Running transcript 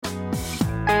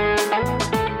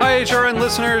HRN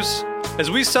listeners.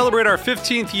 As we celebrate our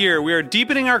 15th year, we are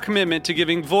deepening our commitment to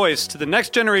giving voice to the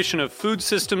next generation of food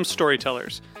systems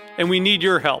storytellers, and we need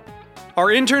your help. Our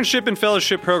internship and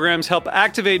fellowship programs help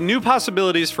activate new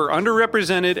possibilities for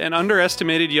underrepresented and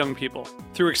underestimated young people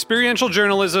through experiential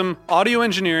journalism, audio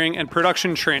engineering, and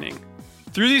production training.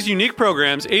 Through these unique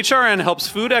programs, HRN helps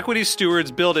food equity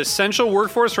stewards build essential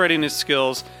workforce readiness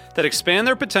skills that expand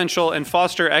their potential and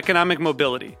foster economic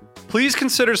mobility. Please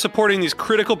consider supporting these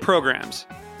critical programs.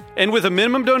 And with a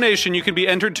minimum donation, you can be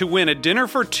entered to win a dinner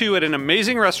for two at an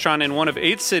amazing restaurant in one of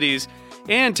 8 cities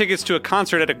and tickets to a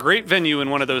concert at a great venue in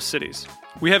one of those cities.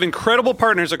 We have incredible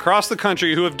partners across the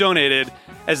country who have donated,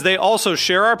 as they also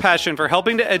share our passion for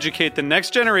helping to educate the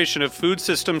next generation of food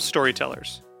systems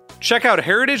storytellers. Check out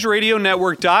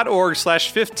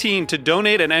heritageradionetwork.org/15 to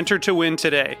donate and enter to win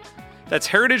today. That's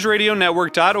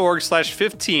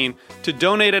heritageradionetwork.org/15 to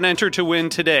donate and enter to win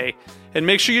today. And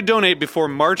make sure you donate before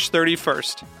March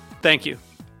 31st. Thank you.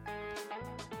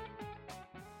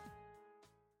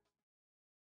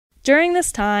 During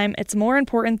this time, it's more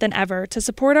important than ever to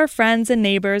support our friends and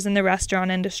neighbors in the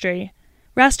restaurant industry.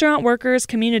 Restaurant Workers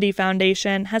Community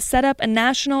Foundation has set up a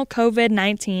national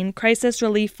COVID-19 crisis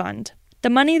relief fund. The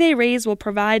money they raise will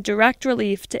provide direct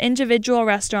relief to individual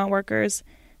restaurant workers,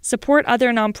 support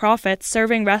other nonprofits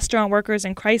serving restaurant workers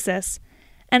in crisis,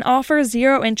 and offer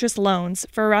zero-interest loans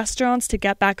for restaurants to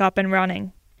get back up and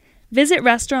running. Visit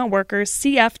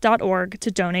restaurantworkerscf.org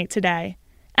to donate today.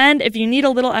 And if you need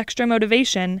a little extra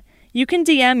motivation, you can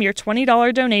DM your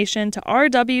 $20 donation to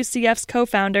RWCF's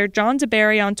co-founder John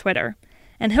DeBerry on Twitter,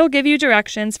 and he'll give you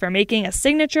directions for making a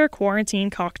signature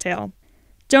quarantine cocktail.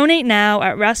 Donate now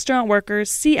at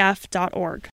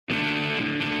restaurantworkerscf.org.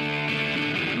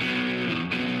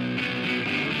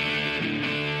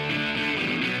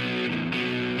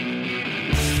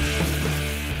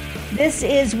 This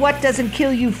is What Doesn't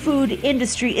Kill You Food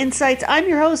Industry Insights. I'm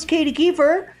your host, Katie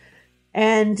Kiefer,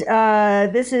 and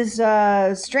this is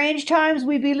strange times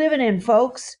we be living in,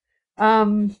 folks.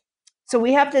 So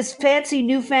we have this fancy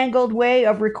newfangled way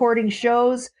of recording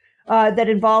shows that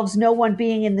involves no one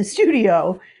being in the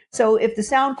studio. So if the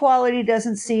sound quality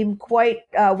doesn't seem quite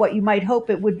what you might hope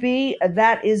it would be,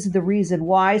 that is the reason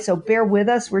why. So bear with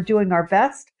us. We're doing our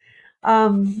best. I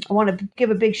want to give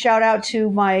a big shout out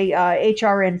to my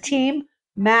HRN team,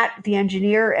 Matt, the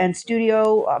engineer and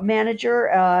studio manager,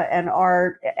 and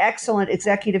our excellent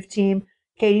executive team,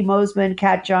 Katie Mosman,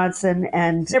 Kat Johnson,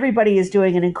 and everybody is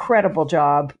doing an incredible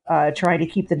job trying to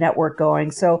keep the network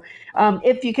going. So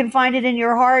if you can find it in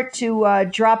your heart to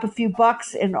drop a few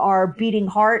bucks in our beating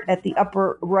heart at the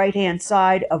upper right-hand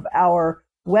side of our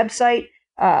website,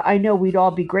 I know we'd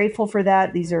all be grateful for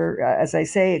that. These are, as I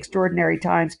say, extraordinary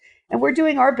times. And we're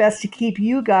doing our best to keep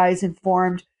you guys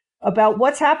informed about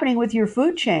what's happening with your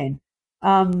food chain.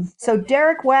 So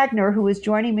Derek Wagner, who is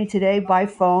joining me today by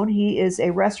phone, he is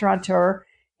a restaurateur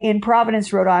in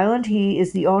Providence, Rhode Island. He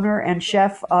is the owner and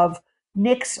chef of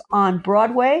Nick's on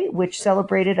Broadway, which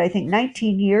celebrated, I think,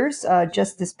 19 years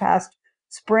just this past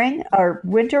spring or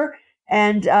winter.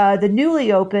 And the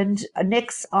newly opened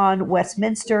Nick's on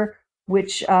Westminster,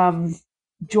 which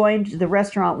joined the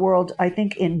restaurant world, I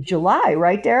think, in July,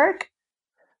 right, Derek?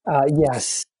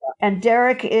 Yes. And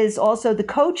Derek is also the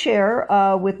co-chair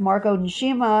with Marco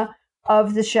Nishima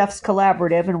of the Chefs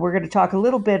Collaborative, and we're going to talk a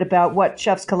little bit about what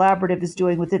Chefs Collaborative is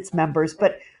doing with its members.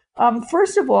 But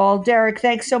first of all, Derek,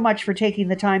 thanks so much for taking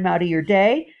the time out of your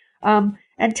day. And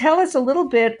tell us a little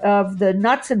bit of the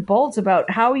nuts and bolts about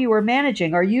how you are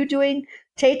managing. Are you doing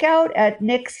takeout at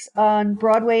Nick's on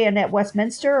Broadway and at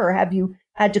Westminster, or have you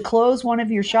had to close one of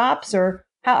your shops, or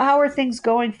how are things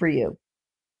going for you?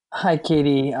 Hi,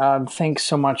 Katie. Thanks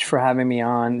so much for having me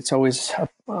on. It's always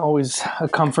a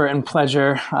comfort and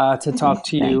pleasure to talk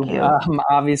to you. Thank you.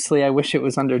 Obviously, I wish it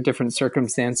was under different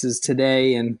circumstances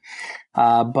today, and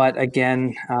but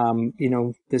again,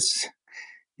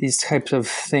 these types of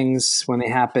things, when they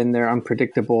happen, they're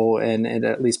unpredictable, and it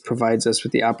at least provides us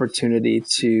with the opportunity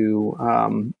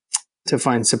to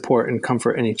find support and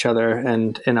comfort in each other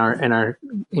and in our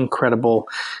incredible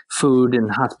food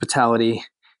and hospitality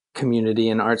community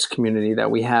and arts community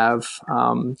that we have.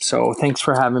 So thanks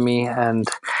for having me. And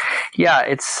yeah,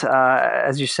 it's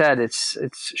as you said, it's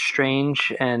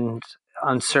strange and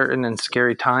uncertain and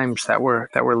scary times that we're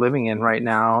living in right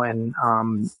now, and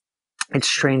it's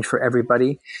strange for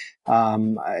everybody.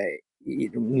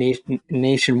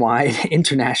 Nationwide,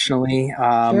 internationally,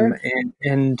 Sure.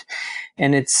 and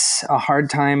it's a hard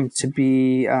time to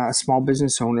be a small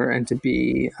business owner and to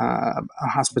be a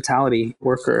hospitality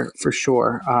worker for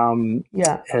sure.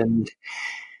 Yeah. And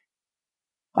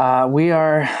We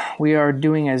are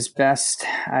doing as best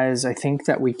as I think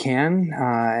that we can,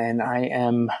 and I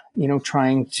am,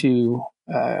 trying to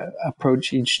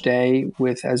approach each day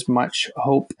with as much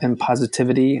hope and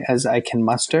positivity as I can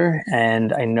muster.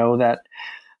 And I know that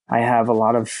I have a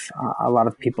lot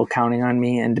of people counting on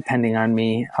me and depending on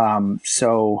me.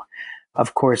 So,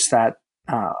 of course, that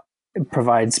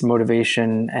provides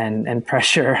motivation and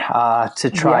pressure to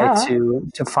try Yeah.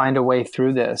 to find a way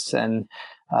through this. And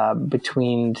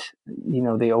between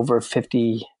the over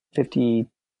 50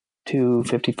 to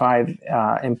 55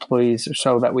 employees or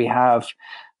so that we have,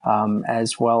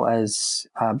 as well as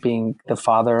being the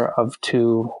father of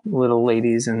two little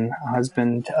ladies and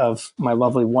husband of my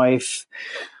lovely wife.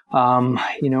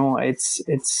 It's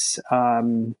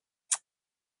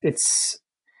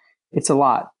it's a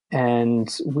lot,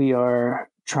 and we are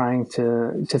trying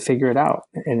to figure it out.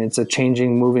 And it's a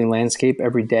changing, moving landscape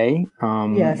every day.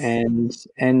 Yes.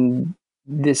 And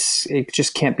this, it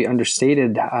just can't be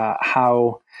understated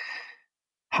how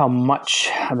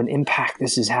much of an impact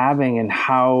this is having, and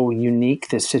how unique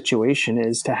this situation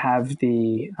is to have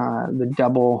the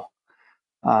double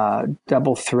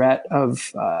threat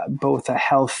of both a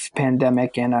health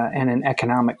pandemic and an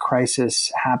economic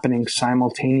crisis happening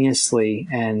simultaneously,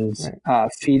 and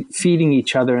feeding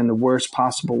each other in the worst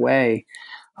possible way.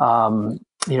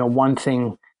 One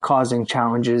thing causing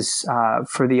challenges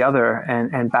for the other,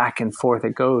 and back and forth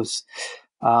it goes.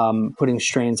 Putting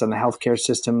strains on the healthcare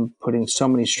system, putting so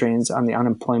many strains on the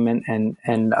unemployment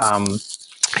and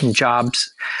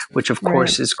jobs, which of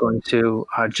course is going to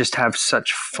just have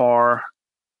such far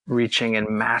reaching and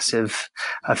massive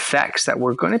effects that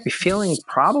we're going to be feeling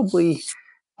probably,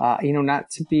 not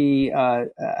to be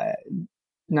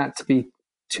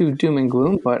too doom and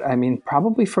gloom, but I mean,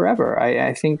 probably forever.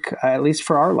 I think, at least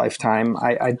for our lifetime.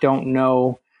 I don't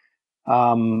know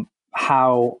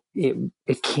how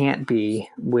it can't be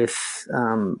with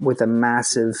a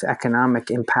massive economic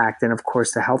impact, and of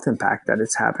course the health impact that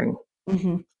it's having.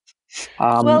 Hmm.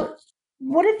 Um, Well,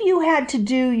 what have you had to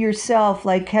do yourself?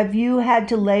 Like, have you had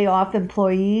to lay off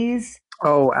employees?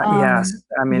 yes,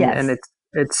 I mean, and Yes.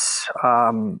 it's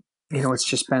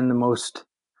just been the most.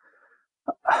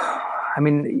 I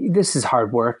mean, this is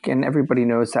hard work, and everybody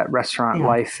knows that restaurant Yeah.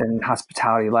 life and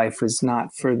hospitality life is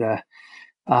not for the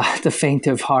faint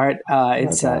of heart. No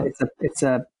doubt. It's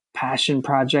a passion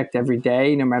project every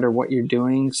day, no matter what you're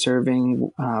doing,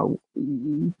 serving,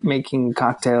 making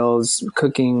cocktails,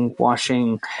 cooking,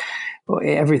 washing,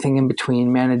 everything in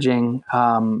between, managing.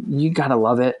 You gotta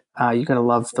love it. You gotta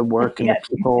love the work and the Yes,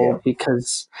 you people, do.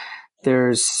 because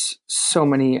there's so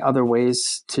many other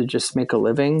ways to just make a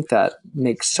living that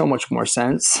makes so much more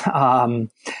sense.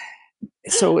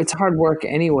 So it's hard work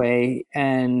anyway.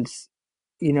 And,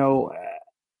 you know,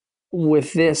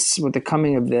 with the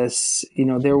coming of this,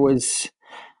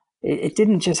 it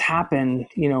didn't just happen,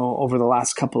 over the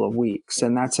last couple of weeks.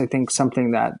 And that's, I think,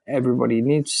 something that everybody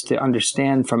needs to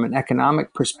understand from an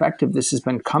economic perspective. This has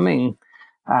been coming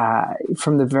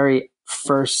from the very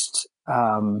first,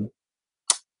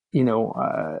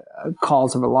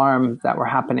 calls of alarm that were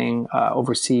happening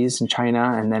overseas in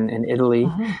China and then in Italy.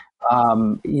 Uh-huh.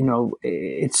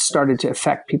 It started to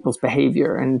affect people's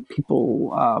behavior, and people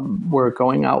were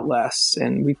going out less.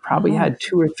 And we probably Uh-huh. had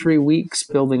 2 or 3 weeks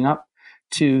building up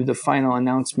to the final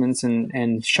announcements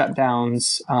and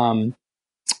shutdowns,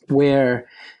 where,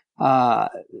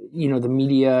 the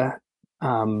media,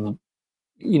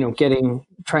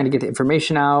 trying to get the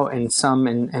information out, and some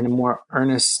in a more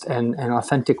earnest and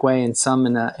authentic way, and some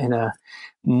in a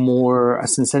more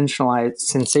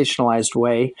sensationalized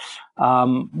way,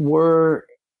 were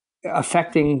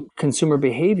affecting consumer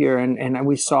behavior. And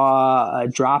we saw a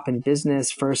drop in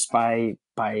business first by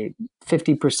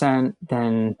 50%,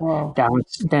 then Whoa. down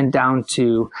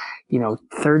to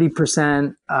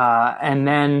 30%, and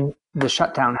then the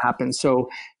shutdown happened. So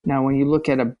now when you look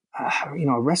at a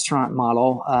restaurant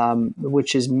model,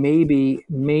 which is maybe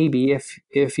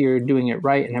if you're doing it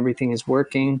right and everything is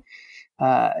working,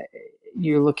 uh,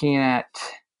 you're looking at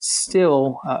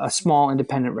still a small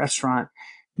independent restaurant,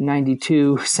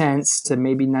 92 cents to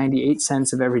maybe 98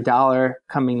 cents of every dollar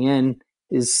coming in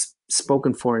is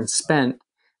spoken for and spent.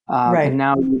 And Right.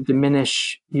 now you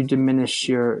diminish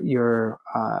your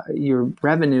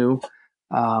revenue.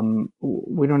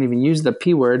 We don't even use the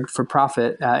P word for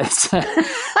profit. It's like,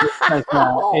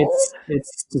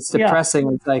 it's Yeah.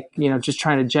 depressing. It's like, just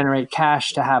trying to generate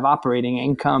cash to have operating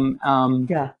income.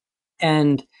 Yeah.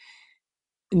 And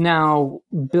now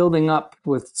building up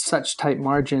with such tight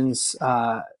margins,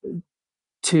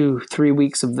 2-3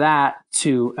 weeks of that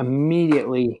to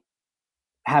immediately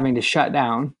having to shut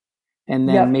down and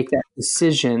then Yep. make that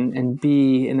decision and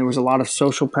there was a lot of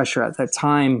social pressure at that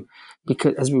time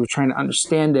because as we were trying to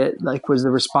understand it, like was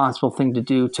the responsible thing to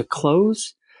do to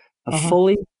close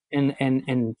fully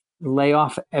and lay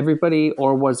off everybody,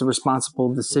 or was the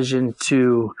responsible decision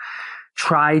to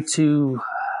try to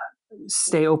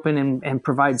stay open and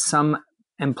provide some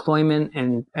employment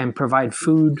and provide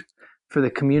food for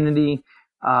the community,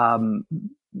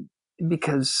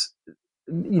 because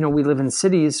we live in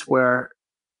cities where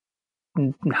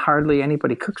hardly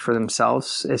anybody cooks for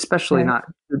themselves, especially Right. not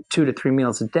 2 to 3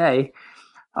 meals a day.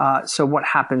 So what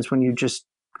happens when you just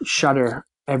shutter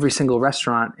every single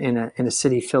restaurant in a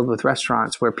city filled with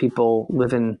restaurants where people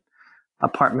live in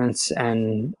apartments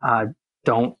and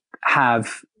don't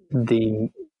have the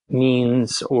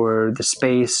means or the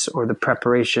space or the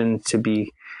preparation to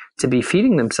be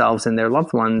feeding themselves and their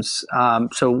loved ones.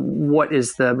 So what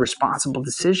is the responsible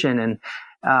decision?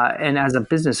 And as a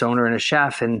business owner and a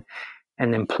chef and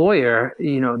an employer,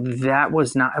 that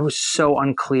was not, it was so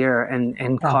unclear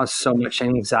and caused so much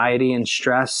anxiety and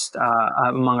stress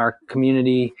among our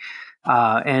community.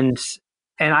 And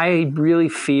I really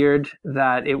feared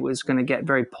that it was going to get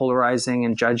very polarizing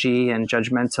and judgy and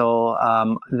judgmental,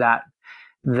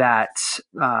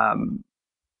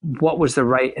 what was the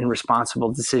right and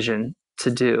responsible decision to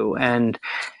do. And,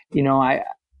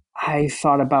 I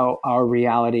thought about our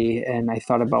reality and I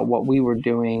thought about what we were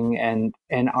doing and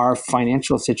our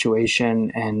financial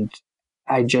situation. And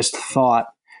I just thought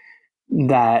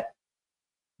that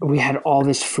we had all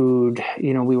this food,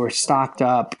 we were stocked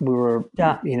up. We were,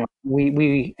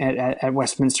 we at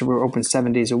Westminster, we were open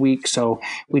 7 days a week. So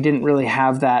we didn't really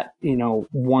have that,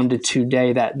 1 to 2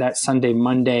 day, that Sunday,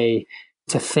 Monday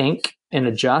to think and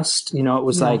adjust. It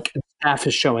was like staff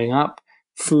is showing up,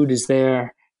 food is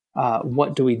there.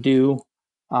 What do we do?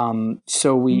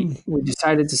 So we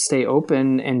decided to stay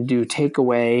open and do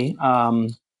takeaway,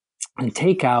 and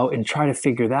takeout and try to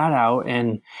figure that out.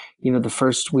 And, the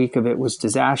first week of it was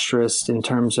disastrous in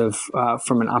terms of,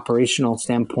 from an operational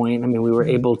standpoint. I mean, we were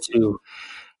able to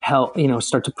help,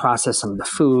 start to process some of the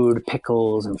food,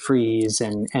 pickles and freeze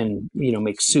and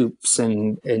make soups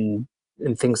and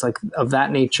things like of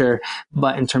that nature.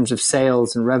 But in terms of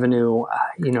sales and revenue,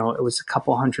 it was a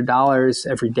couple $100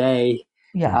 every day.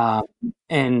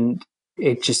 And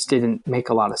it just didn't make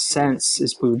a lot of sense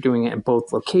as we were doing it in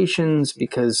both locations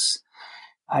because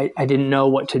I didn't know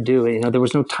what to do. There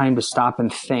was no time to stop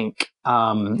and think.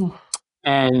 And,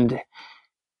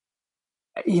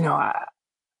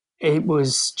 it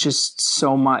was just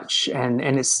so much and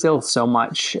it's still so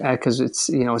much because it's,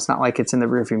 it's not like it's in the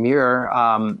rearview mirror.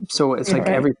 So it's like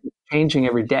everything's changing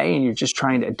every day and you're just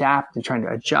trying to adapt and trying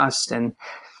to adjust. And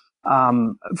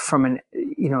from an,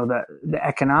 the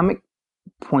economic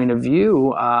point of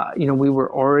view, we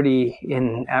were already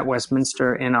at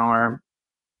Westminster in our,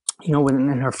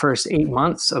 within her first 8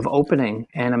 months of opening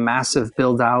and a massive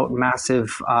build out,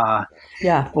 massive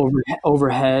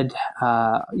overhead,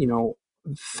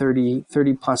 30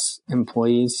 plus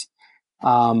employees.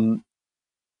 And,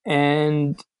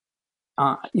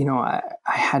 I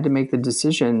had to make the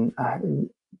decision,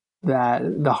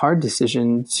 that the hard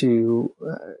decision to,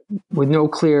 with no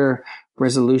clear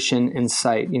resolution in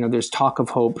sight. There's talk of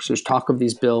hopes, there's talk of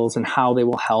these bills and how they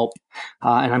will help.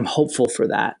 And I'm hopeful for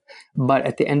that. But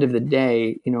at the end of the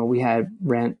day, we had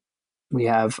rent, we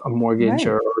have a mortgage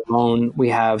or a loan, we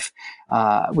have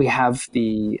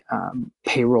the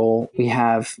payroll, we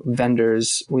have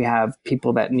vendors, we have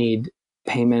people that need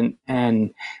payment,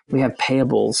 and we have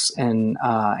payables and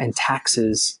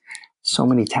taxes. So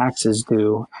many taxes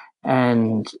due.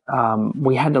 And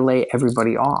we had to lay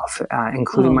everybody off,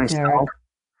 including myself.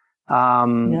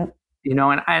 And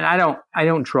I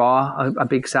don't draw a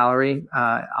big salary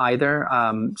either.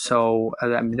 So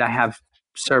I have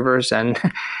servers and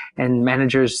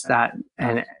managers that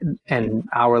and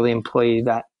hourly employees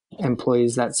that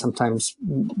sometimes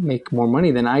make more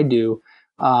money than I do,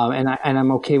 and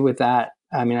I'm okay with that.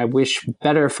 I mean, I wish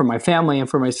better for my family and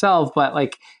for myself, but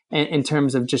like in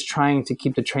terms of just trying to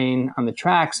keep the train on the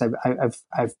tracks,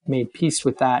 I've made peace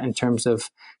with that in terms of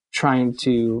trying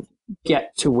to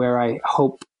get to where I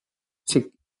hope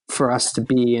for us to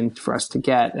be and for us to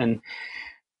get. And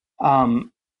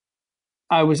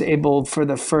I was able for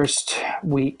the first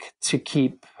week to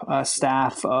keep a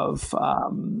staff of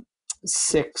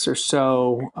 6 or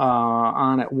so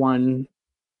on at one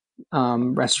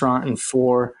restaurant and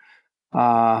three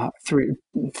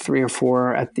or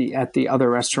four at the other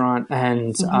restaurant.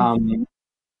 And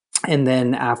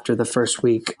then after the first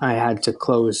week, I had to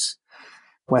close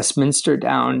Westminster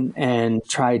down and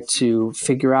try to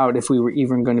figure out if we were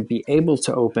even going to be able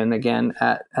to open again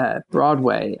at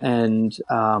Broadway. And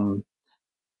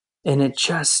and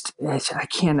I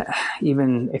can't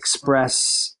even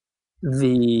express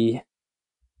the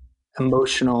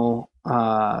emotional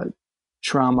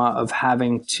trauma of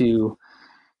having to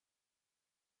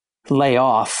lay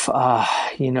off,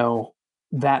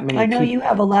 that many I know people. you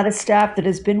have a lot of staff that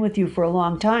has been with you for a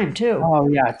long time too. Oh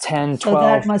yeah, 10, So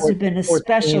that 12, must have been 14,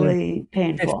 especially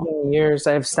painful. 15 years.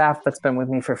 I have staff that's been with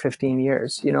me for 15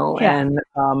 years, Yeah.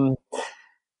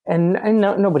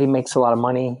 and nobody makes a lot of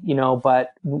money,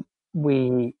 but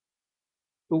we,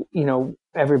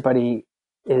 everybody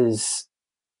is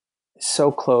so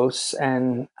close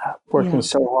and working Yeah.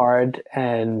 so hard,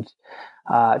 and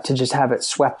to just have it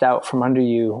swept out from under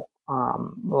you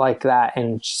like that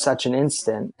in such an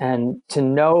instant, and to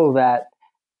know that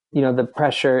the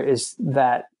pressure is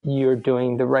that you're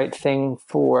doing the right thing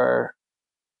for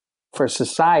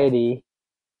society,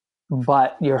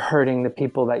 but you're hurting the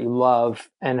people that you love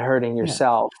and hurting Yeah.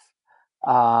 yourself.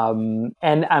 And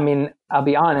I mean, I'll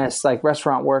be honest, like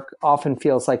restaurant work often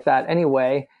feels like that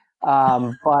anyway.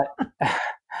 But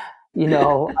you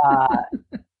know,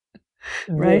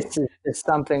 Right? this is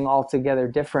something altogether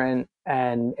different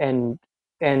and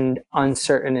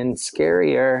uncertain and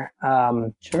scarier.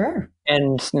 Sure.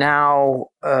 And now,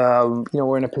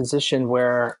 we're in a position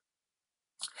where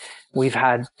we've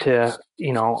had to,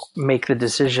 make the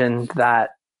decision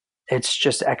that it's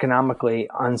just economically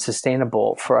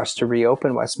unsustainable for us to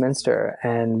reopen Westminster,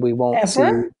 and we won't see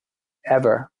Ever?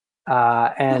 ever. Uh,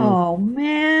 and Oh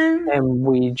man. and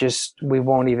we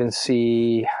won't even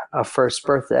see a first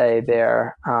birthday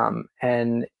there.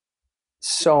 And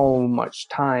so much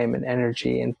time and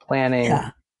energy and planning,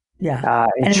 Yeah. Yeah.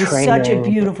 and And it was such a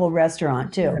training. beautiful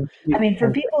restaurant too. And, I mean, for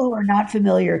and people who are not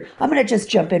familiar, I'm going to just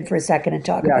jump in for a second and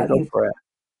talk yeah, about go you. for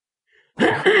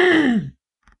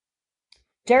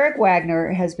Derek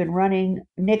Wagner has been running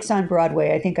Nick's on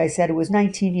Broadway. I think I said it was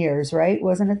 19 years, right?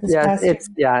 Wasn't it this Yeah, past year? it's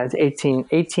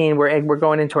 18. We're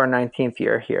going into our 19th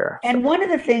year here. So And one of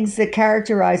the things that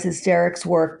characterizes Derek's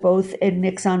work, both in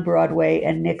Nick's on Broadway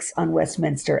and Nick's on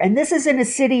Westminster, and this is in a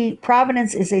city,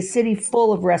 Providence is a city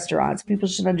full of restaurants. People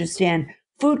should understand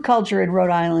food culture in Rhode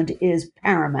Island is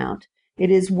paramount. It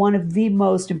is one of the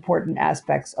most important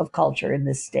aspects of culture in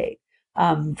this state.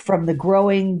 From the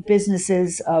growing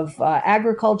businesses of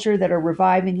agriculture that are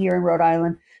reviving here in Rhode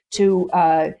Island to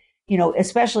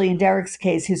especially in Derek's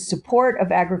case, his support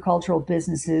of agricultural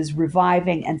businesses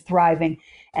reviving and thriving,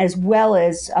 as well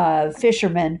as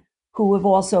fishermen who have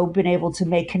also been able to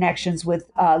make connections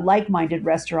with like-minded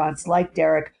restaurants like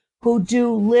Derek, who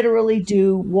do literally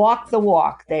do walk the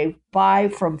walk. They buy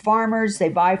from farmers, they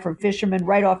buy from fishermen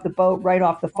right off the boat, right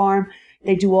off the farm.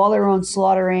 They do all their own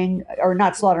slaughtering, or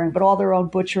not slaughtering, but all their own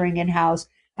butchering in-house.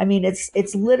 I mean,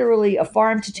 it's literally a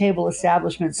farm to table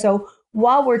establishment. So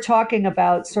while we're talking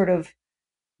about sort of,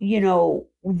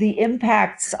 the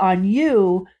impacts on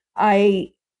you,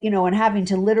 and having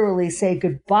to literally say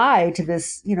goodbye to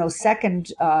this,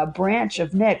 second branch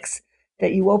of Nick's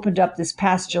that you opened up this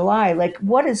past July, like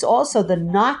what is also the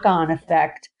knock on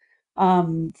effect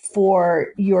for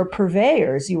your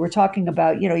purveyors? You were talking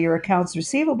about, your accounts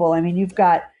receivable. I mean, you've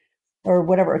got, or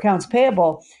whatever, accounts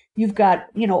payable, you've got,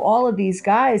 all of these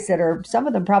guys that are, some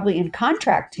of them probably in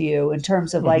contract to you in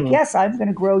terms of like, mhm. yes, I'm going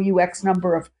to grow you X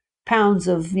number of pounds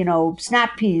of,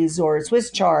 snap peas or Swiss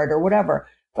chard or whatever.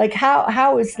 Like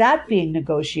how is that being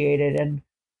negotiated? And,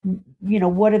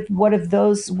 what are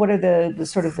the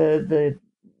sort of the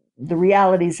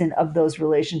realities of those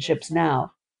relationships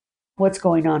now? What's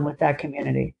going on with that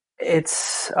community?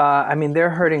 It's I mean, they're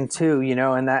hurting too, and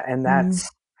Mm, that's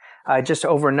just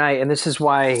overnight. And this is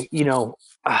why,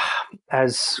 uh,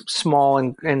 as small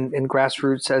and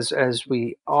grassroots as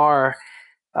we are,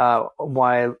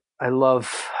 why I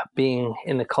love being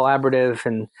in the collaborative.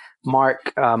 And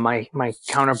Mark, my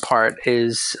counterpart,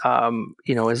 is a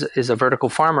vertical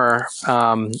farmer,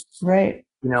 right.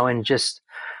 and just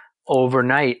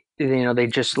overnight, they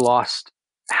just lost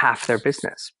half their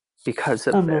business because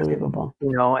of this, Unbelievable.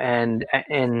 and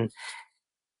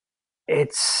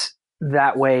it's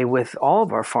that way with all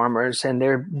of our farmers. And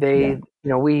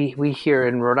Yeah. we here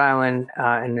in Rhode Island,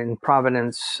 and in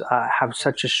Providence, have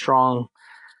such a strong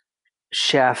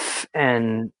chef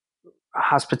and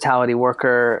hospitality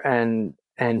worker and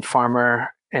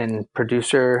farmer and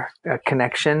producer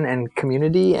connection and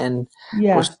community, and we're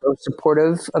Yeah. so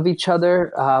supportive of each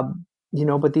other.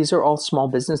 But these are all small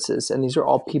businesses, and these are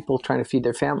all people trying to feed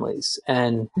their families.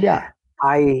 And Yeah.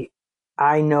 I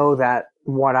I know that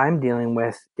what I'm dealing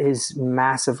with is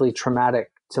massively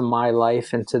traumatic to my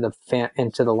life and to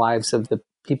the lives of the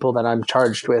people that I'm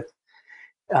charged with.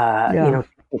 Yeah.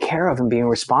 taken care of and being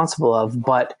responsible of,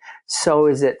 but so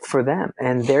is it for them.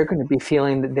 And they're going to be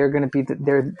feeling that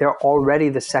they're already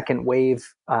the second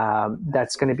wave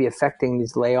that's going to be affecting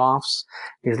these layoffs,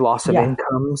 these loss of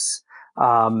incomes.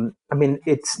 I mean,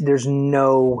 there's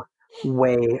no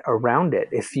way around it.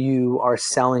 If you are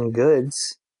selling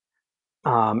goods,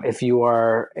 if you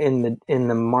are in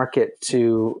the market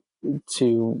to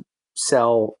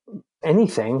sell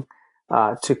anything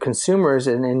to consumers,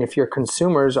 and if your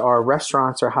consumers are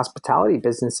restaurants or hospitality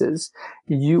businesses,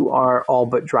 you are all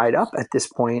but dried up at this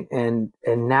point. And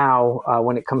now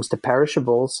when it comes to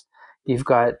perishables, you've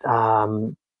got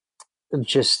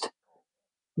just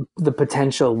the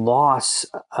potential loss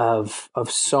of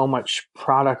so much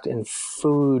product and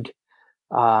food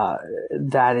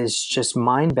that is just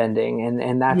mind bending,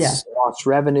 and that's lost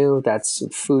revenue. That's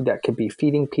food that could be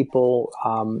feeding people.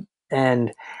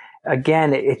 And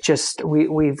again, it just,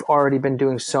 we've already been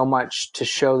doing so much to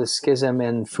show the schism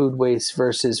in food waste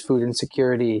versus food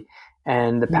insecurity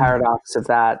and the paradox of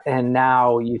that. And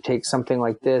now you take something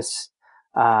like this,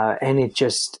 and it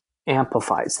just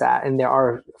amplifies that. And there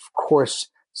are, of course,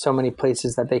 so many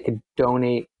places that they could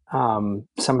donate some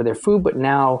of their food, but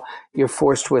now you're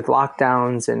forced with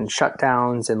lockdowns and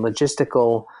shutdowns and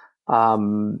logistical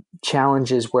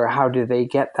challenges where how do they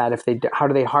get that how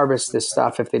do they harvest this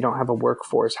stuff if they don't have a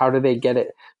workforce? How do they get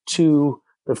it to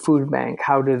the food bank?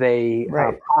 How do they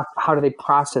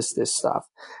process this stuff?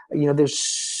 There's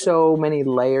so many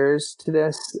layers to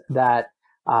this that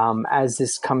as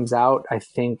this comes out, I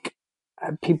think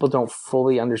people don't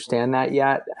fully understand that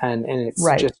yet, and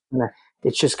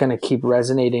it's just going to keep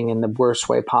resonating in the worst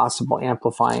way possible,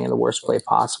 amplifying in the worst way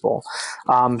possible.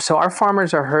 So our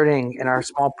farmers are hurting and our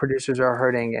small producers are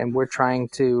hurting, and we're trying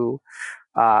to,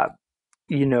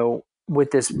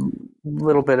 with this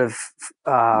little bit of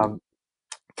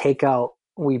takeout,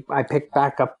 I picked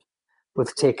back up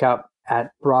with takeout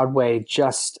at Broadway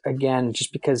just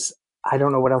because I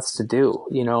don't know what else to do,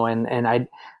 and I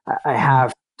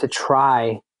have to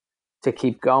try to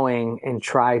keep going and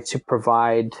try to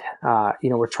provide,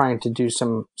 we're trying to do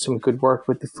some good work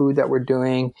with the food that we're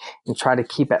doing and try to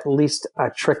keep at least a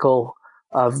trickle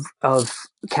of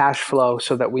cash flow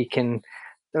so that we can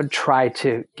try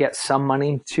to get some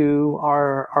money to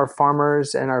our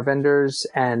farmers and our vendors.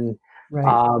 And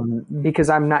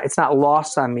because it's not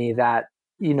lost on me that,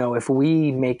 if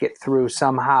we make it through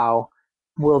somehow,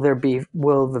 will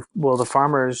the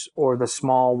farmers or the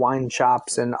small wine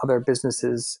shops and other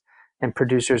businesses and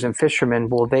producers and fishermen,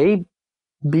 will they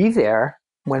be there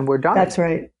when we're done? That's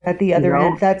right. At the other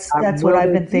end. That's what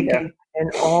I've been thinking.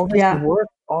 And all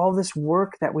this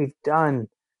work that we've done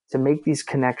to make these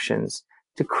connections,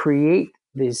 to create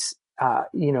these,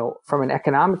 from an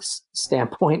economics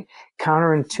standpoint,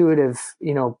 counterintuitive,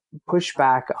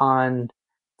 pushback on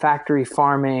factory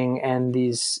farming and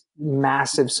these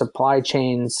massive supply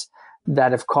chains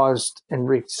that have caused and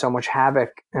wreaked so much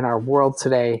havoc in our world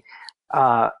today.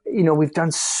 We've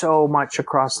done so much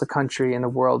across the country and the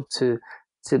world to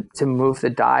move the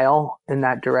dial in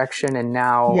that direction, and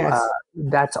now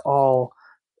that's all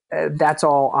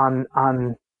on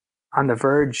the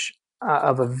verge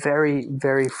of a very,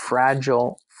 very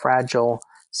fragile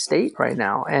state right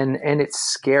now, and it's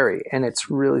scary, and it's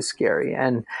really scary.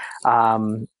 And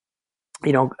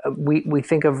we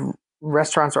think of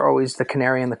restaurants are always the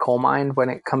canary in the coal mine when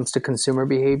it comes to consumer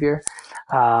behavior,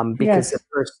 because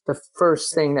the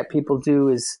first thing that people do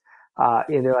is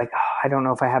they're like, I don't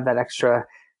know if I have that extra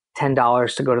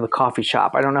 $10 to go to the coffee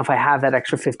shop. I don't know if I have that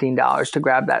extra $15 to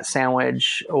grab that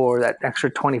sandwich, or that extra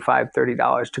 $25,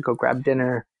 $30 to go grab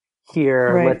dinner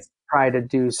here. Right. Let's try to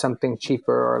do something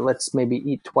cheaper, or let's maybe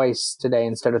eat twice today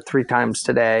instead of 3 times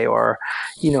today, or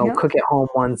cook at home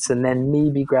once and then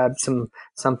maybe grab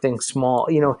something small.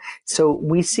 So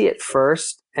we see it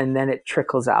first and then it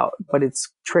trickles out, but it's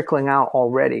trickling out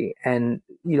already. And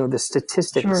the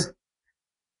statistics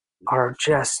are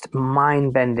just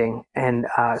mind bending, and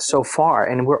so far,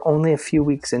 and we're only a few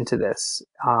weeks into this.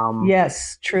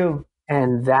 Yes, true.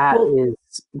 And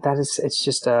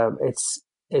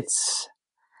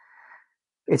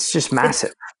it's just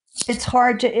massive.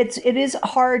 It is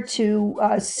hard to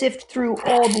sift through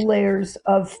all the layers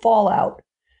of fallout,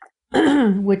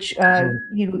 which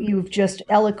you've just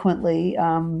eloquently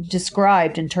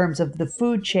described in terms of the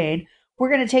food chain. We're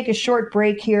going to take a short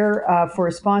break here for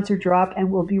a sponsor drop,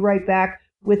 and we'll be right back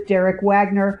with Derek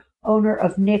Wagner, owner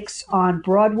of Nick's on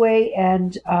Broadway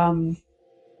and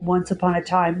Once Upon a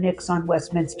Time Nick's on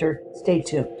Westminster. Stay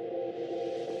tuned.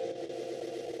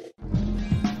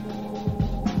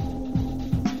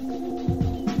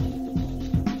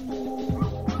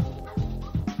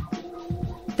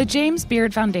 The James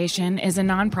Beard Foundation is a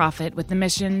nonprofit with the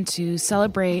mission to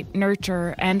celebrate,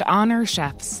 nurture, and honor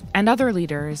chefs and other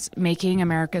leaders making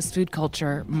America's food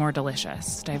culture more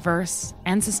delicious, diverse,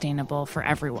 and sustainable for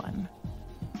everyone.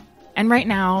 And right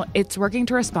now, it's working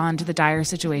to respond to the dire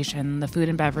situation the food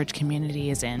and beverage community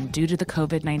is in due to the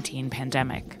COVID-19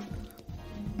 pandemic.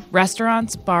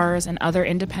 Restaurants, bars, and other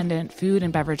independent food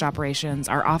and beverage operations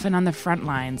are often on the front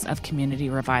lines of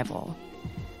community revival.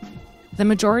 The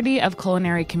majority of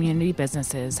culinary community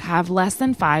businesses have less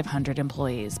than 500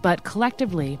 employees, but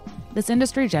collectively, this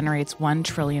industry generates $1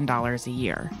 trillion a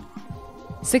year,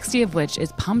 60 of which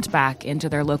is pumped back into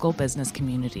their local business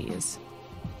communities.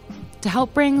 To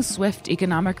help bring swift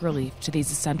economic relief to these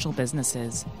essential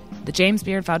businesses, the James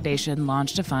Beard Foundation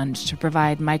launched a fund to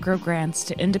provide microgrants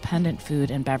to independent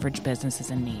food and beverage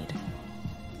businesses in need.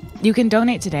 You can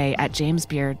donate today at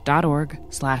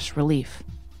jamesbeard.org/relief.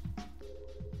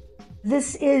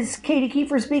 This is Katie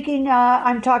Kiefer speaking.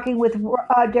 I'm talking with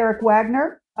Derek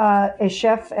Wagner, a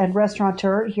chef and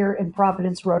restaurateur here in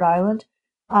Providence, Rhode Island,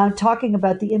 talking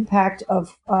about the impact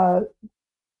of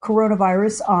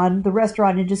coronavirus on the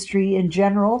restaurant industry in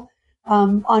general,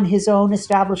 on his own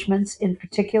establishments in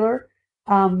particular.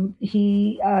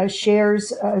 He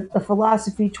shares a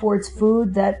philosophy towards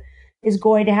food that is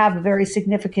going to have a very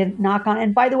significant knock on.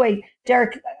 And by the way,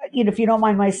 Derek, if you don't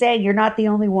mind my saying, you're not the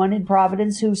only one in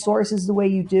Providence who sources the way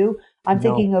you do. I'm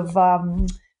thinking of,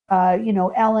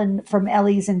 Ellen from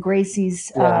Ellie's and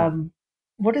Gracie's. Yeah.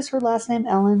 What is her last name?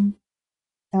 Ellen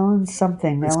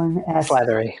something. Ellen S.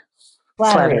 Flattery.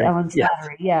 Ellen Yeah.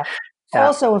 Slattery, yeah.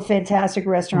 Also a fantastic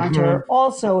restaurateur,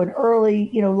 also an early,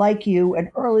 like you,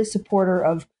 an early supporter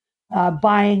of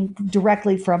buying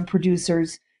directly from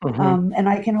producers. And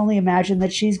I can only imagine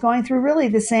that she's going through really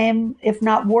the same, if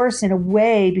not worse in a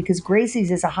way, because Gracie's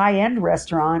is a high-end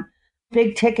restaurant,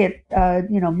 big ticket,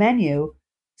 menu.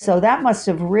 So that must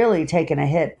have really taken a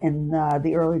hit in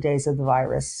the early days of the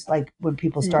virus, like when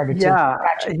people started to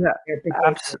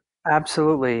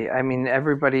Absolutely. I mean,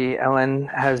 Ellen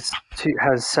has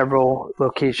several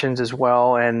locations as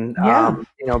well, and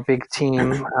big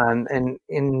team, and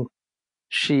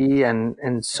she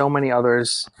and so many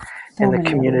others in the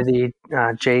community.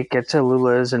 Jake at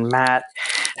Tallulah's and Matt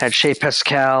at Chez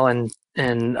Pascal and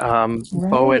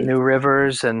Bo at New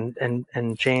Rivers and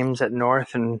James at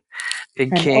North and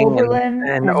Big King Oberlin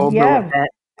and Oberlin,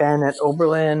 Ben at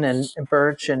Oberlin and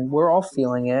Birch, and we're all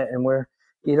feeling it, and we're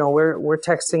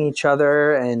texting each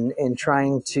other and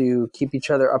trying to keep each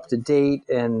other up to date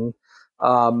and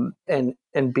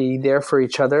be there for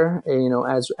each other,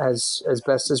 as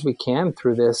best as we can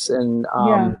through this. And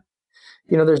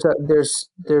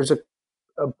there's a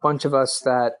bunch of us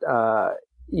that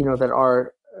that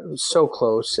are so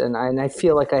close, and I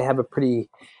feel like I have a pretty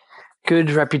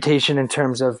good reputation in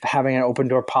terms of having an open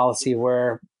door policy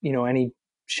where any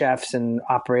chefs and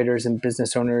operators and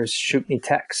business owners shoot me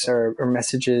texts or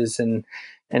messages and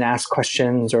ask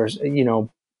questions, or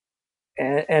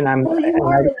and I'm a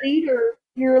leader.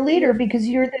 You're a leader because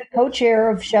you're the co-chair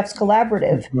of Chefs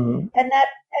Collaborative, and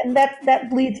that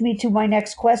leads me to my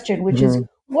next question, which is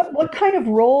what kind of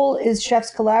role is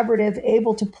Chefs Collaborative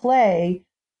able to play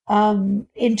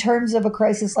in terms of a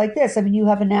crisis like this? I mean, you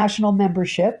have a national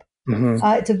membership.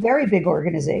 It's a very big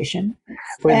organization.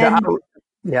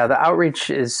 The outreach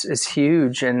is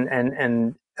huge,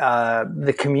 and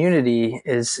the community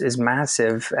is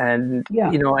massive, and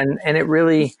and it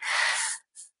really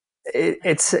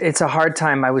it's a hard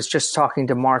time. I was just talking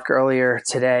to Mark earlier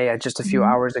today, just a few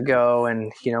hours ago,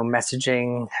 and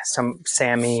messaging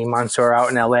Sammy Mansour out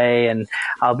in LA, and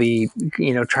I'll be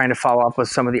trying to follow up with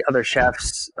some of the other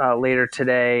chefs later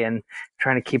today, and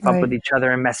trying to keep up with each other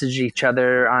and message each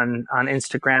other on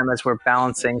Instagram as we're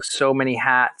balancing so many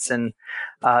hats. And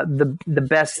the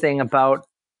best thing about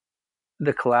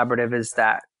the collaborative is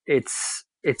that it's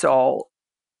all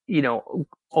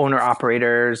owner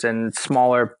operators and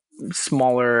smaller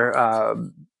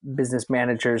business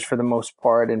managers for the most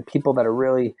part, and people that are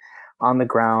really on the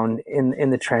ground in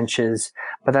the trenches.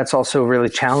 But that's also really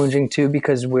challenging too,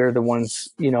 because we're the ones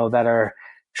that are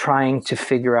trying to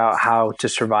figure out how to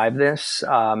survive this.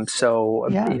 Bandwidth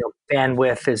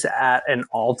is at an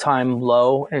all-time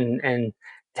low and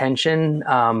tension,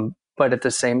 but at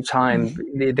the same time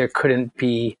there couldn't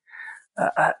be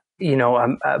a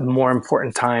more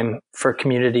important time for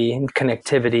community and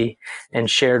connectivity and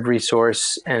shared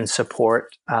resource and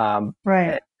support than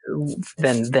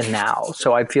now.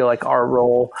 So I feel like our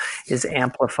role is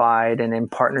amplified and in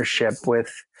partnership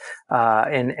with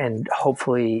and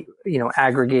hopefully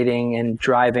aggregating and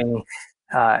driving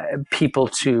people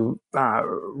to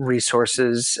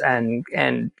resources and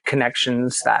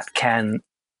connections that can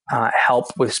help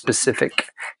with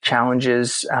specific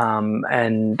challenges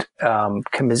and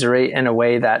commiserate in a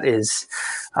way that is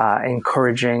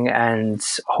encouraging and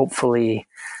hopefully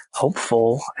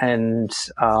hopeful, and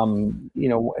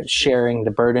sharing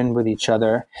the burden with each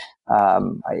other.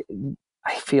 I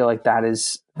feel like that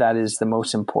is the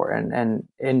most important. And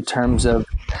in terms of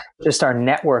just our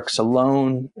networks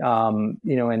alone,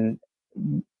 and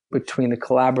between the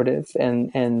collaborative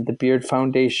and the Beard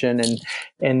Foundation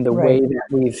and the way that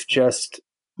we've just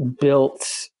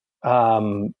built,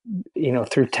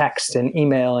 through text and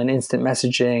email and instant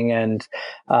messaging and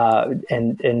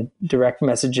direct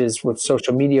messages with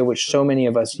social media, which so many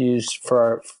of us use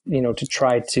for to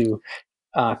try to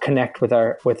connect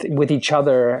with each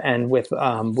other and with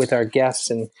our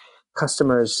guests and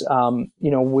customers.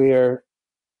 We're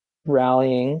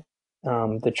rallying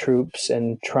the troops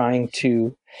and trying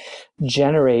to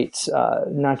generate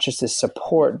not just this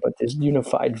support, but this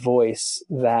unified voice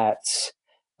that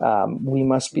we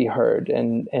must be heard.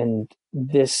 And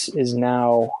this is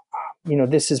now,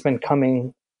 this has been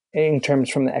coming in terms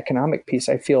from the economic piece,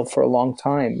 I feel, for a long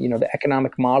time. The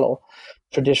economic model,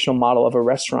 traditional model of a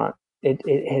restaurant,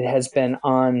 it has been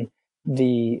on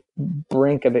the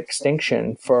brink of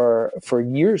extinction for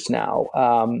years now.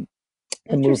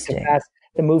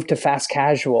 The move to fast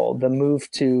casual, the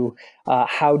move to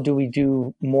how do we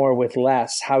do more with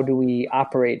less? How do we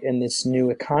operate in this new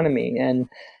economy? And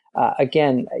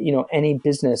again, any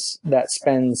business that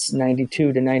spends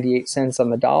 92 to 98 cents on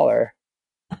the dollar,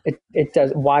 it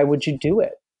does. Why would you do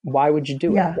it? Why would you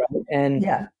do it? Right? And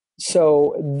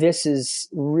so this is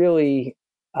really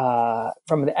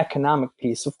from the economic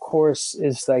piece, of course,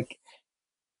 is like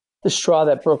the straw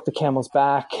that broke the camel's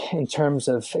back in terms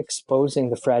of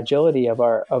exposing the fragility of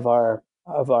our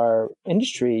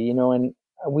industry, and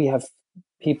we have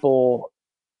people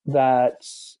that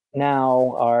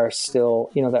now are still,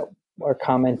 that are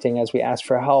commenting as we ask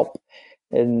for help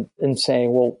and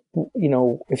saying, well,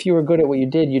 if you were good at what you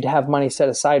did, you'd have money set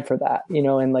aside for that,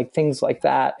 and like things like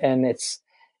that. And it's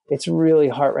really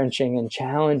heart-wrenching and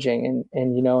challenging. And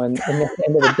at the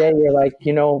end of the day, you're like,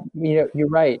 you're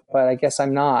right, but I guess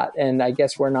I'm not. And I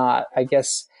guess we're not. I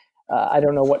guess I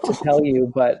don't know what to tell you,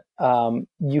 but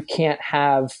you can't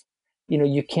have,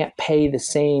 you can't pay the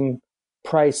same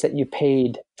price that you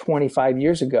paid 25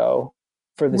 years ago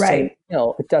for the same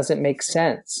meal. It doesn't make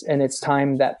sense. And it's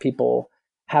time that people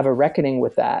have a reckoning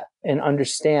with that and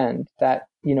understand that,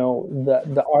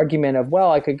 the argument of,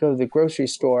 well, I could go to the grocery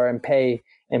store and pay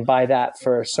and buy that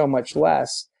for so much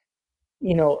less,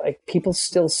 like people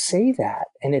still say that.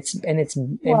 And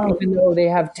even though they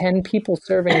have 10 people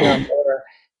serving them, or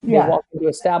they walk into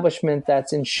an establishment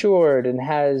that's insured and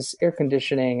has air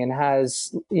conditioning and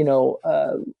has,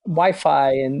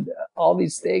 Wi-Fi and all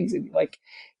these things, and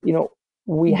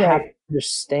we have to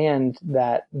understand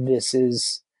that this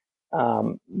is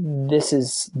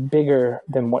bigger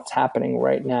than what's happening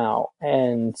right now.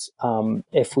 And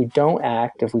if we don't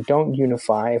act, if we don't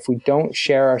unify, if we don't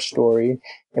share our story,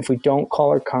 if we don't call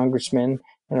our congressmen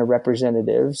and our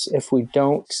representatives, if we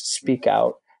don't speak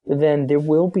out, then there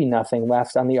will be nothing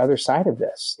left on the other side of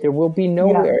this. There will be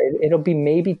nowhere. It'll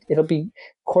be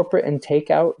corporate and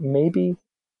takeout, maybe,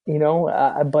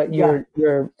 but your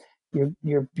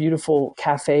beautiful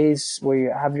cafes where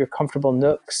you have your comfortable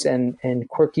nooks and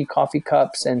quirky coffee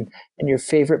cups and your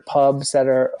favorite pubs that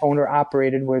are owner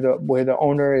operated, where the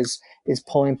owner is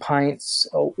pulling pints,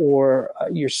 or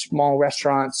your small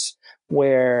restaurants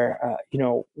where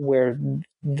where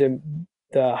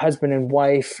the husband and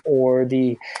wife, or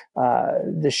the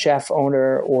chef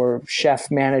owner or chef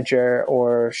manager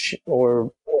or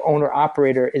owner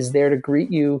operator is there to greet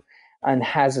you and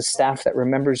has a staff that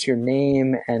remembers your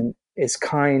name and is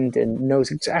kind and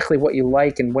knows exactly what you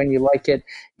like and when you like it,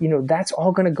 that's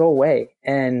all going to go away.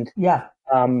 And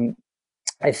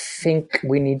I think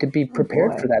we need to be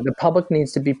prepared for that. The public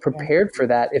needs to be prepared for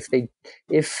that.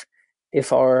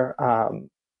 If our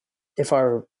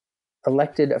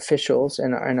elected officials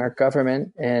and our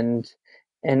government and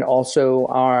also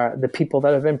the people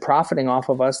that have been profiting off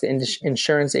of us, the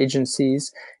insurance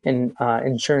agencies and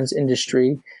insurance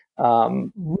industry,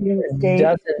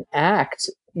 doesn't act,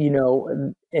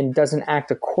 and doesn't act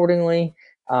accordingly,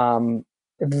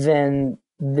 then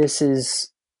this is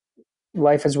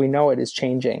life as we know it is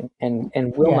changing and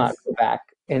will not go back,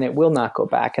 and it will not go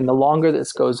back. And the longer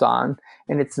this goes on,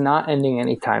 and it's not ending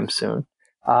anytime soon,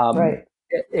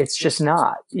 it's just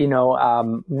not,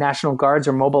 National Guards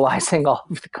are mobilizing all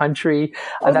over the country.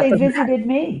 They visited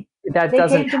me. They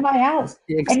came to my house.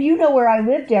 And you know where I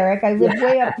live, Derek. I live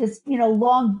way up this,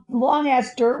 long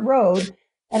ass dirt road.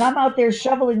 And I'm out there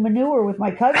shoveling manure with my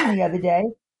cousin the other day.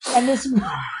 And this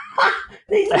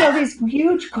These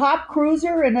huge cop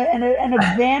cruiser and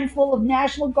a van full of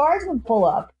National Guardsmen pull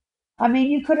up. I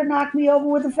mean, you could have knocked me over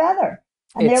with a feather.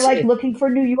 And they're like looking for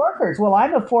New Yorkers. Well,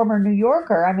 I'm a former New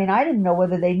Yorker. I mean, I didn't know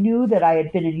whether they knew that I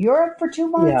had been in Europe for 2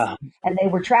 months Yeah. and they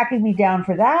were tracking me down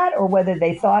for that, or whether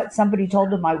they thought somebody told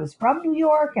them I was from New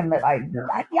York and that I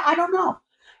don't know.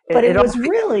 But it was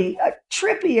really a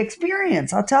trippy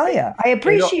experience, I'll tell you. I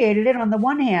appreciated it on the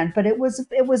one hand, but it was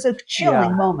a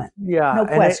chilling moment. Yeah, No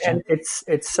question. And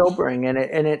it's sobering, and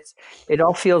it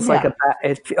all feels like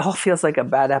it all feels like a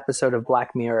bad episode of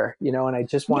Black Mirror, And I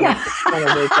just want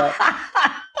to wake up.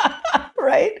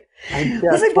 Right.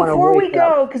 Listen, before we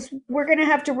go, because we're going to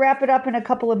have to wrap it up in a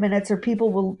couple of minutes, or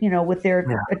people will, with their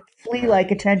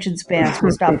flea-like attention spans,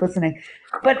 will stop listening.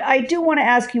 But I do want to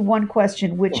ask you one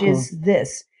question, which is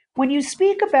this. When you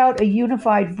speak about a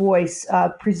unified voice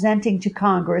presenting to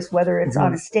Congress, whether it's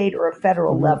on a state or a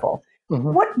federal level,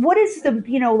 what is the,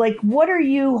 what are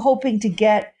you hoping to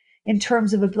get in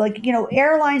terms of,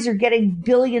 airlines are getting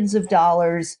billions of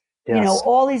dollars. Yes.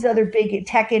 All these other big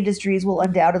tech industries will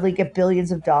undoubtedly get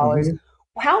billions of dollars.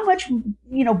 How much,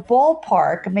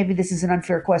 ballpark, maybe this is an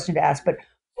unfair question to ask, but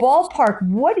ballpark,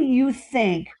 what do you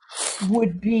think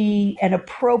would be an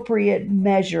appropriate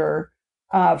measure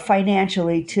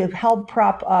financially to help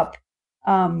prop up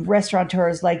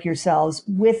restaurateurs like yourselves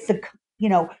with the,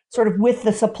 sort of with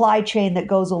the supply chain that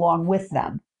goes along with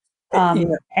them?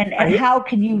 And how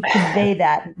can you convey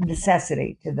that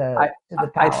necessity to the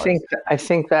powers? I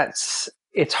think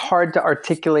it's hard to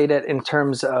articulate it in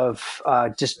terms of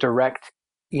just direct,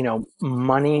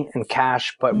 money and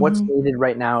cash. But what's needed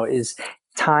right now is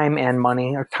time and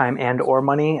money, or time and or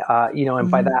money. And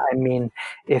by that I mean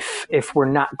if we're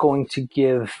not going to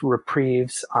give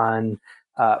reprieves on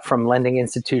from lending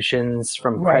institutions,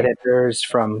 from creditors,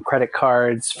 from credit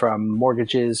cards, from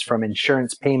mortgages, from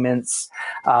insurance payments.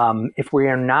 If we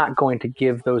are not going to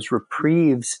give those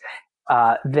reprieves,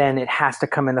 then it has to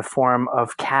come in the form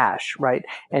of cash, right?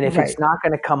 And if it's not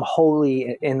going to come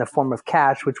wholly in the form of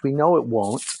cash, which we know it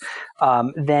won't,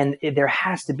 then there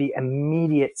has to be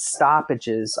immediate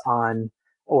stoppages on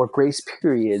or grace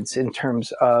periods in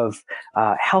terms of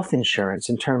health insurance,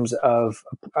 in terms of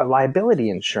liability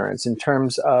insurance, in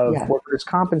terms of workers'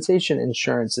 compensation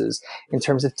insurances, in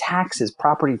terms of taxes,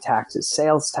 property taxes,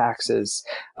 sales taxes,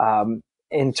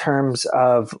 in terms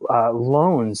of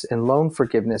loans and loan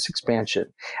forgiveness expansion.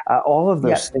 All of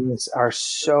those things are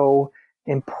so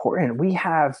important. We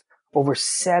have over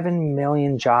 7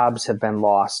 million jobs have been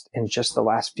lost in just the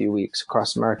last few weeks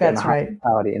across America in the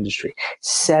hospitality industry.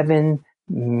 7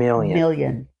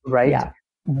 million. Right? Yeah.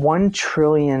 $1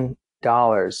 trillion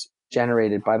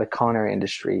generated by the culinary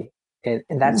industry. And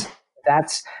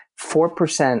that's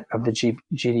 4% of the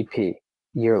GDP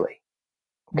yearly.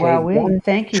 Okay? Wow,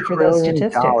 thank you for those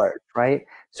statistics. Right?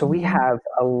 So we have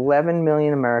 11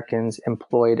 million Americans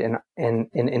employed in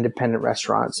independent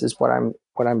restaurants, is what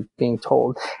I'm being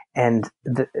told, and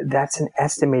that's an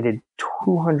estimated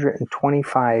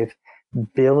 $225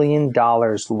 billion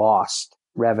lost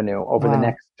revenue over the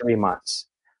next 3 months.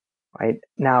 Right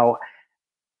now,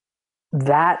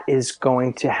 that is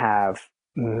going to have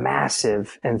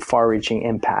massive and far-reaching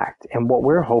impact. And what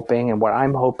we're hoping, and what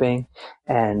I'm hoping,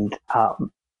 and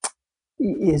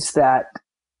is that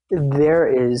there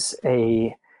is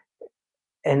an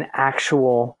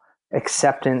actual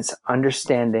acceptance,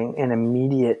 understanding, and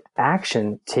immediate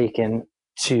action taken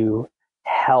to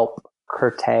help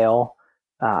curtail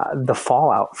the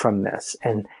fallout from this.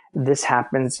 And this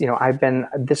happens, I've been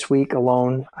this week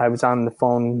alone. I was on the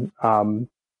phone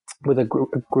with a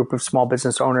group of small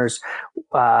business owners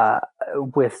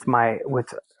with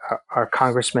our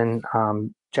Congressman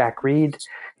Jack Reed,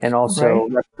 and also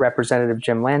Representative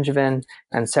Jim Langevin,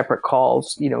 and separate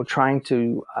calls, trying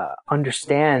to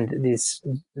understand these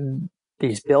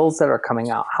bills that are coming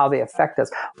out, how they affect us,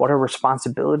 what our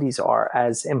responsibilities are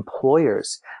as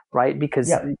employers, right?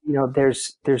 Because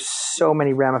there's so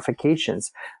many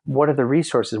ramifications. What are the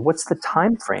resources? What's the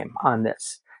time frame on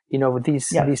this? These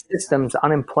systems,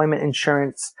 unemployment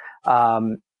insurance,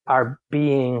 are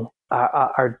being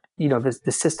the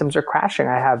systems are crashing.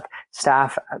 I have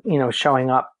staff, showing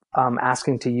up,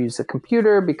 asking to use the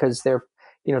computer because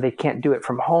they can't do it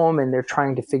from home, and they're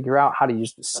trying to figure out how to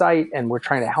use the site, and we're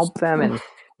trying to help them. And,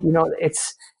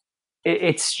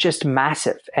 it's just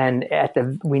massive. And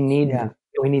we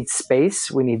need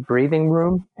space, we need breathing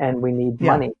room, and we need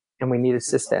money, and we need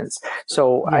assistance.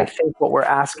 So I think what we're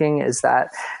asking is that,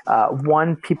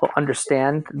 one, people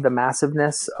understand the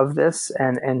massiveness of this,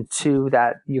 and two,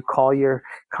 that you call your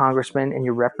congressmen and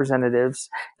your representatives,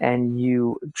 and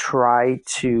you try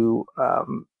to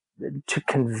to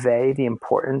convey the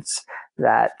importance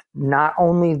that not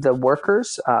only the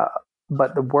workers,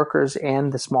 but the workers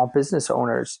and the small business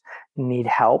owners need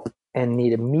help and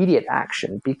need immediate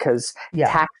action, because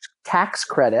tax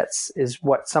credits is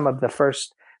what some of the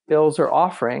first bills are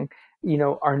offering,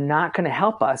 are not going to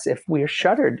help us if we're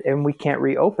shuttered and we can't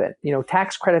reopen.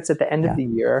 Tax credits at the end of the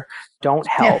year don't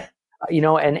help.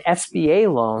 An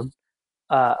SBA loan,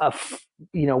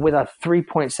 with a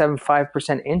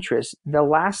 3.75% interest, the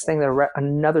last thing that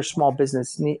another small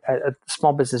business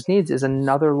needs is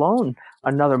another loan,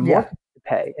 another mortgage to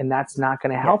pay, and that's not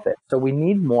going to help it. So we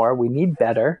need more, we need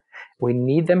better, we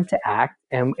need them to act,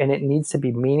 and it needs to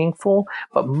be meaningful,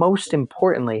 but most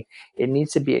importantly, it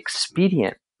needs to be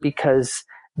expedient, because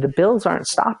the bills aren't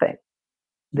stopping.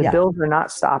 The bills are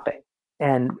not stopping.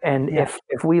 And if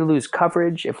we lose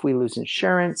coverage, if we lose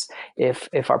insurance,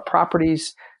 if our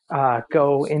properties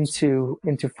go into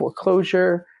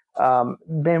foreclosure,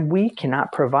 then we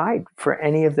cannot provide for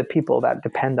any of the people that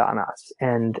depend on us.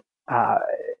 And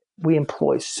we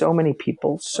employ so many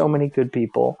people, so many good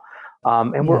people,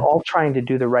 and we're all trying to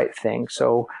do the right thing.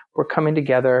 So we're coming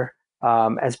together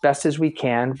as best as we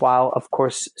can, while of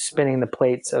course spinning the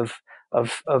plates of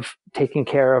taking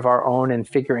care of our own and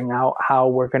figuring out how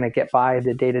we're going to get by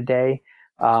the day to day.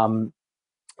 And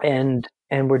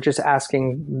we're just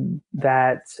asking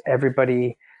that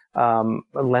everybody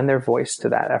lend their voice to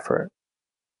that effort.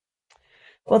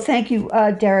 Well, thank you,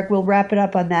 Derek. We'll wrap it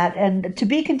up on that. And to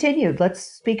be continued. Let's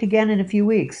speak again in a few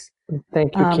weeks.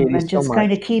 Thank you, Katie, and just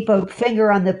kind of keep a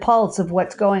finger on the pulse of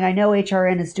what's going. I know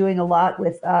HRN is doing a lot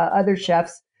with other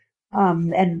chefs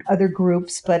and other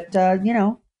groups, but,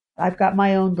 I've got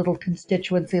my own little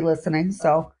constituency listening.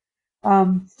 So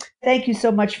thank you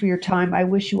so much for your time. I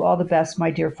wish you all the best, my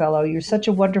dear fellow. You're such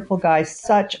a wonderful guy,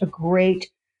 such a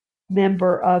great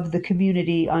member of the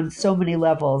community on so many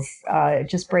levels. It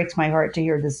just breaks my heart to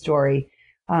hear this story.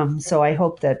 So I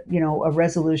hope that, a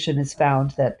resolution is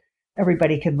found that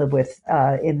everybody can live with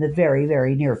in the very,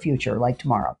 very near future, like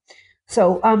tomorrow.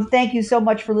 So thank you so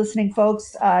much for listening,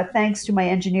 folks. Thanks to my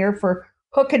engineer for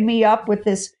hooking me up with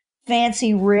this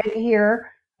fancy rig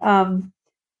here.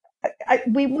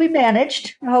 We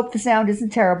managed. I hope the sound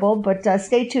isn't terrible, but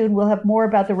stay tuned. We'll have more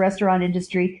about the restaurant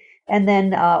industry, and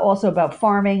then also about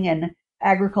farming and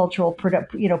agricultural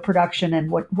production,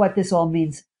 and what this all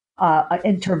means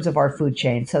in terms of our food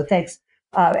chain. So thanks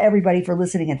everybody for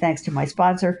listening, and thanks to my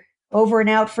sponsor. Over and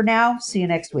out for now. See you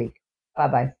next week.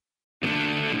 Bye-bye.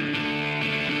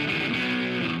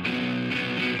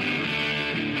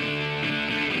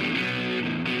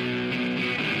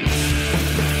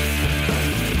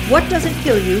 What Doesn't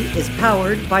Kill You is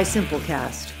powered by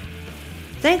Simplecast.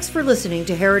 Thanks for listening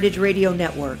to Heritage Radio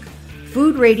Network,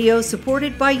 food radio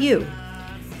supported by you.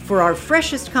 For our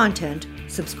freshest content,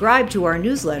 subscribe to our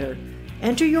newsletter.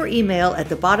 Enter your email at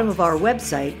the bottom of our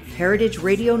website,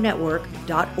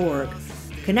 heritageradionetwork.org.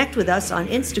 Connect with us on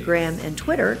Instagram and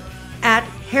Twitter at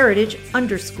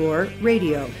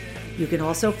heritage_radio. You can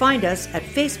also find us at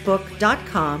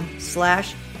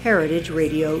facebook.com/Heritage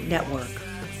Radio Network.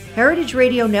 Heritage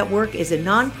Radio Network is a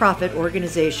nonprofit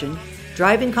organization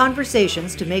driving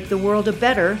conversations to make the world a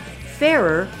better,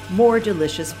 fairer, more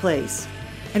delicious place.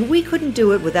 And we couldn't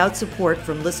do it without support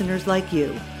from listeners like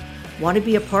you. Want to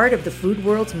be a part of the food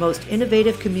world's most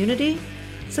innovative community?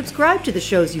 Subscribe to the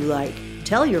shows you like,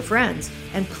 tell your friends,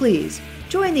 and please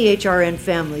join the HRN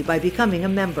family by becoming a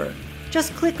member.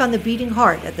 Just click on the beating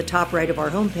heart at the top right of our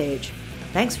homepage.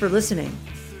 Thanks for listening.